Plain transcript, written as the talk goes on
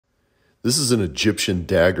This is an Egyptian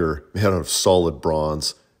dagger made out of solid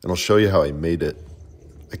bronze, and I'll show you how I made it.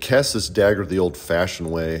 I cast this dagger the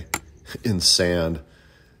old-fashioned way, in sand.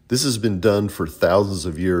 This has been done for thousands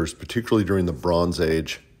of years, particularly during the Bronze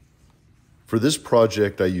Age. For this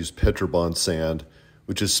project, I used Petrobond sand,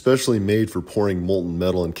 which is specially made for pouring molten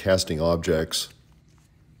metal and casting objects.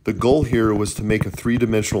 The goal here was to make a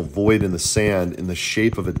three-dimensional void in the sand in the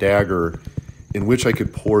shape of a dagger in which I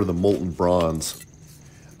could pour the molten bronze.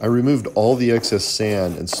 I removed all the excess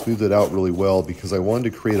sand and smoothed it out really well because I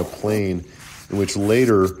wanted to create a plane in which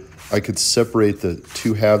later I could separate the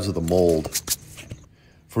two halves of the mold.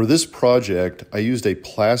 For this project, I used a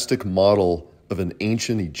plastic model of an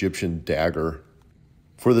ancient Egyptian dagger.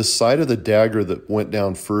 For the side of the dagger that went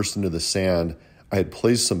down first into the sand, I had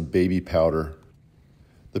placed some baby powder.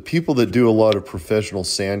 The people that do a lot of professional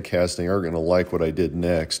sand casting aren't going to like what I did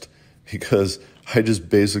next because I just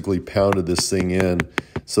basically pounded this thing in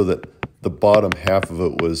so that the bottom half of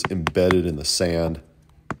it was embedded in the sand.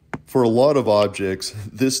 For a lot of objects,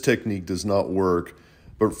 this technique does not work,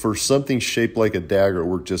 but for something shaped like a dagger, it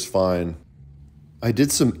worked just fine. I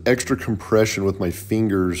did some extra compression with my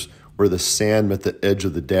fingers where the sand met the edge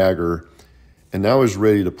of the dagger, and now I was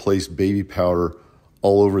ready to place baby powder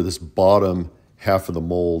all over this bottom half of the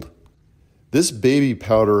mold. This baby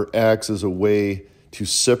powder acts as a way to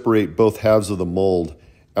separate both halves of the mold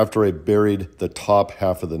after I buried the top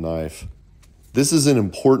half of the knife. This is an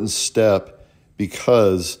important step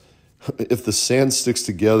because if the sand sticks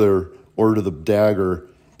together or to the dagger,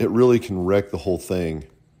 it really can wreck the whole thing.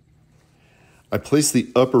 I placed the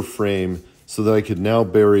upper frame so that I could now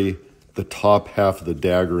bury the top half of the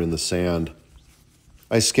dagger in the sand.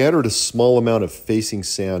 I scattered a small amount of facing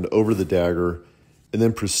sand over the dagger and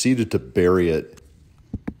then proceeded to bury it.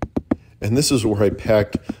 And this is where I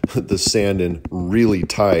packed the sand in really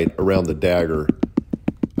tight around the dagger.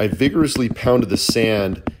 I vigorously pounded the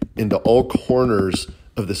sand into all corners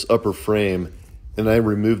of this upper frame, and I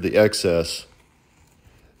removed the excess.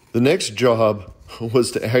 The next job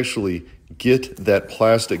was to actually get that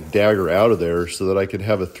plastic dagger out of there so that I could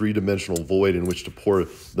have a three-dimensional void in which to pour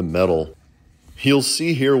the metal. You'll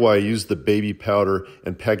see here why I used the baby powder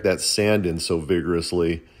and packed that sand in so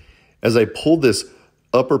vigorously. As I pulled this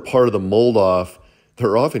upper part of the mold off, there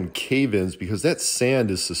are often cave-ins because that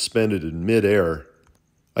sand is suspended in midair.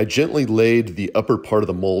 I gently laid the upper part of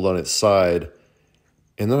the mold on its side,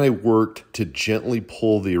 and then I worked to gently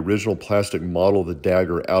pull the original plastic model of the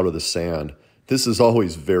dagger out of the sand. This is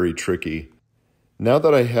always very tricky. Now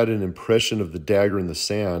that I had an impression of the dagger in the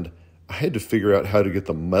sand, I had to figure out how to get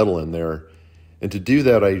the metal in there. And to do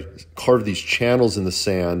that, I carved these channels in the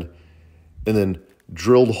sand and then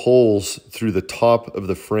drilled holes through the top of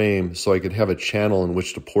the frame so I could have a channel in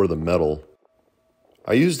which to pour the metal.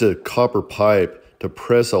 I used a copper pipe to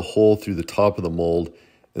press a hole through the top of the mold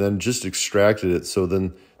and then just extracted it so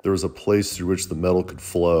then there was a place through which the metal could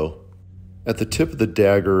flow. At the tip of the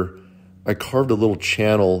dagger, I carved a little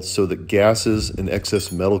channel so that gases and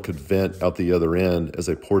excess metal could vent out the other end as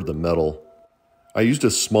I poured the metal. I used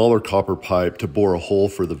a smaller copper pipe to bore a hole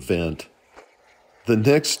for the vent. The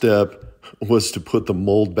next step was to put the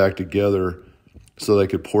mold back together so that I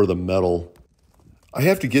could pour the metal. I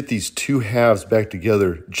have to get these two halves back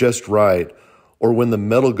together just right, or when the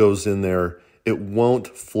metal goes in there, it won't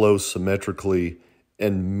flow symmetrically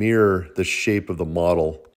and mirror the shape of the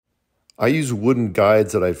model. I use wooden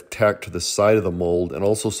guides that I've tacked to the side of the mold and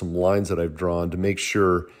also some lines that I've drawn to make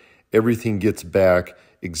sure everything gets back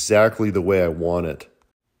exactly the way I want it.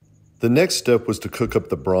 The next step was to cook up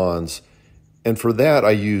the bronze, and for that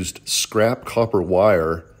I used scrap copper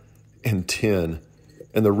wire and tin,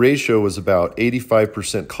 and the ratio was about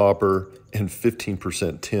 85% copper and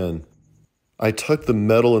 15% tin. I tucked the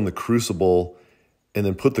metal in the crucible and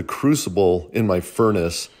then put the crucible in my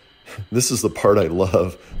furnace. This is the part I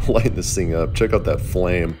love, lighting this thing up. Check out that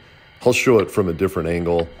flame. I'll show it from a different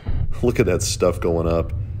angle. Look at that stuff going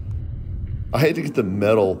up. I had to get the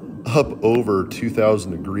metal up over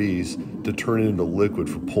 2,000 degrees to turn it into liquid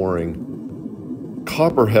for pouring.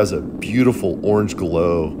 Copper has a beautiful orange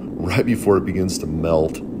glow right before it begins to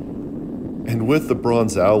melt. And with the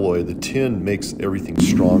bronze alloy, the tin makes everything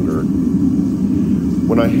stronger.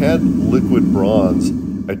 When I had liquid bronze,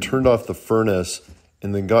 I turned off the furnace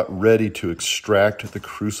and then got ready to extract the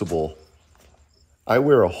crucible. I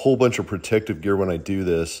wear a whole bunch of protective gear when I do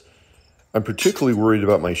this. I'm particularly worried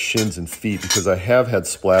about my shins and feet because I have had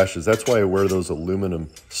splashes. That's why I wear those aluminum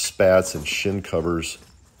spats and shin covers.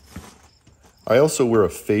 I also wear a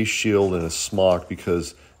face shield and a smock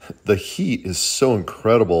because the heat is so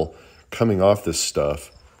incredible coming off this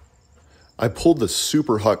stuff. I pulled the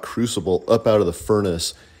super hot crucible up out of the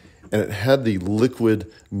furnace and it had the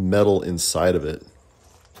liquid metal inside of it.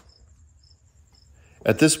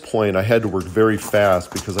 At this point, I had to work very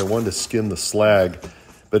fast because I wanted to skim the slag,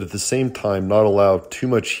 but at the same time not allow too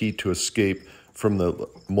much heat to escape from the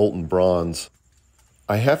molten bronze.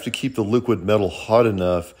 I have to keep the liquid metal hot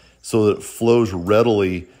enough so that it flows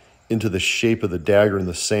readily into the shape of the dagger in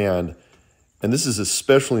the sand, and this is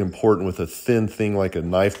especially important with a thin thing like a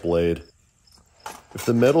knife blade. If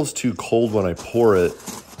the metal's too cold when I pour it,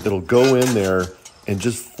 it'll go in there and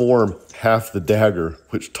just form half the dagger,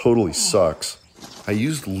 which totally sucks. I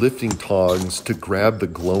used lifting tongs to grab the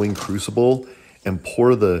glowing crucible and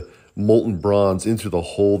pour the molten bronze into the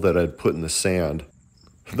hole that I'd put in the sand.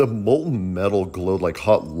 The molten metal glowed like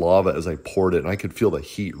hot lava as I poured it, and I could feel the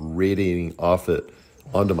heat radiating off it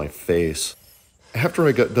onto my face. After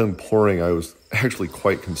I got done pouring, I was actually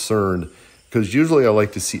quite concerned because usually I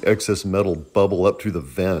like to see excess metal bubble up through the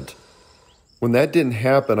vent. When that didn't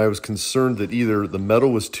happen, I was concerned that either the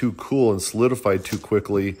metal was too cool and solidified too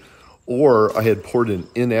quickly, or I had poured an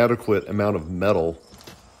inadequate amount of metal.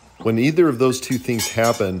 When either of those two things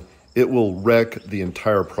happen, it will wreck the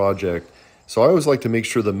entire project. So I always like to make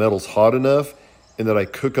sure the metal's hot enough and that I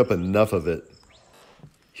cook up enough of it.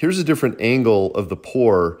 Here's a different angle of the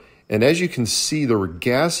pour, and as you can see, there were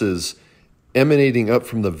gases emanating up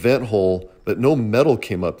from the vent hole, but no metal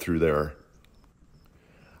came up through there.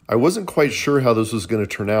 I wasn't quite sure how this was going to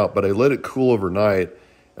turn out, but I let it cool overnight,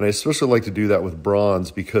 and I especially like to do that with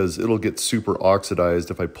bronze because it'll get super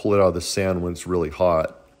oxidized if I pull it out of the sand when it's really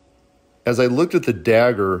hot. As I looked at the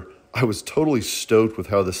dagger, I was totally stoked with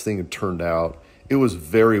how this thing had turned out. It was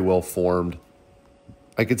very well formed.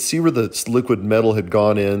 I could see where the liquid metal had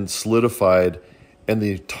gone in, solidified, and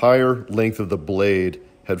the entire length of the blade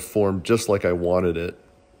had formed just like I wanted it.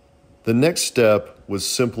 The next step was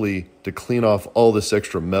simply to clean off all this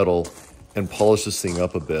extra metal and polish this thing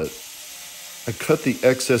up a bit. I cut the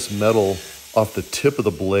excess metal off the tip of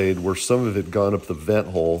the blade where some of it had gone up the vent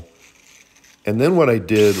hole. And then what I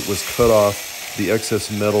did was cut off the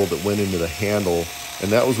excess metal that went into the handle,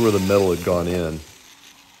 and that was where the metal had gone in.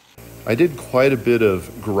 I did quite a bit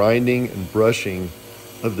of grinding and brushing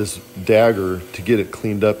of this dagger to get it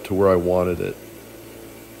cleaned up to where I wanted it.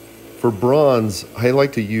 For bronze, I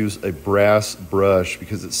like to use a brass brush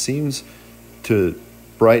because it seems to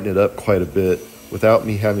brighten it up quite a bit without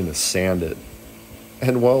me having to sand it.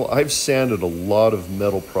 And while I've sanded a lot of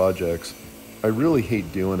metal projects, I really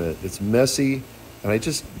hate doing it. It's messy, and I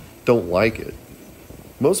just don't like it.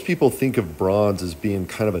 Most people think of bronze as being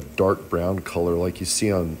kind of a dark brown color like you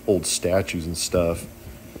see on old statues and stuff.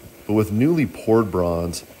 But with newly poured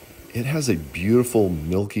bronze, it has a beautiful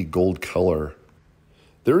milky gold color.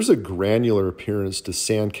 There's a granular appearance to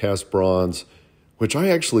sand-cast bronze, which I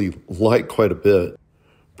actually like quite a bit.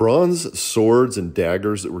 Bronze swords and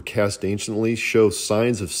daggers that were cast anciently show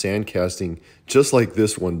signs of sand casting just like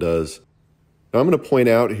this one does. Now I'm going to point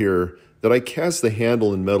out here that I cast the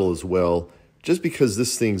handle in metal as well, just because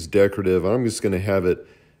this thing's decorative. I'm just going to have it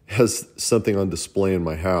as something on display in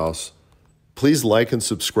my house. Please like and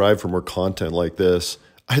subscribe for more content like this.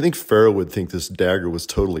 I think Pharaoh would think this dagger was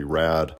totally rad.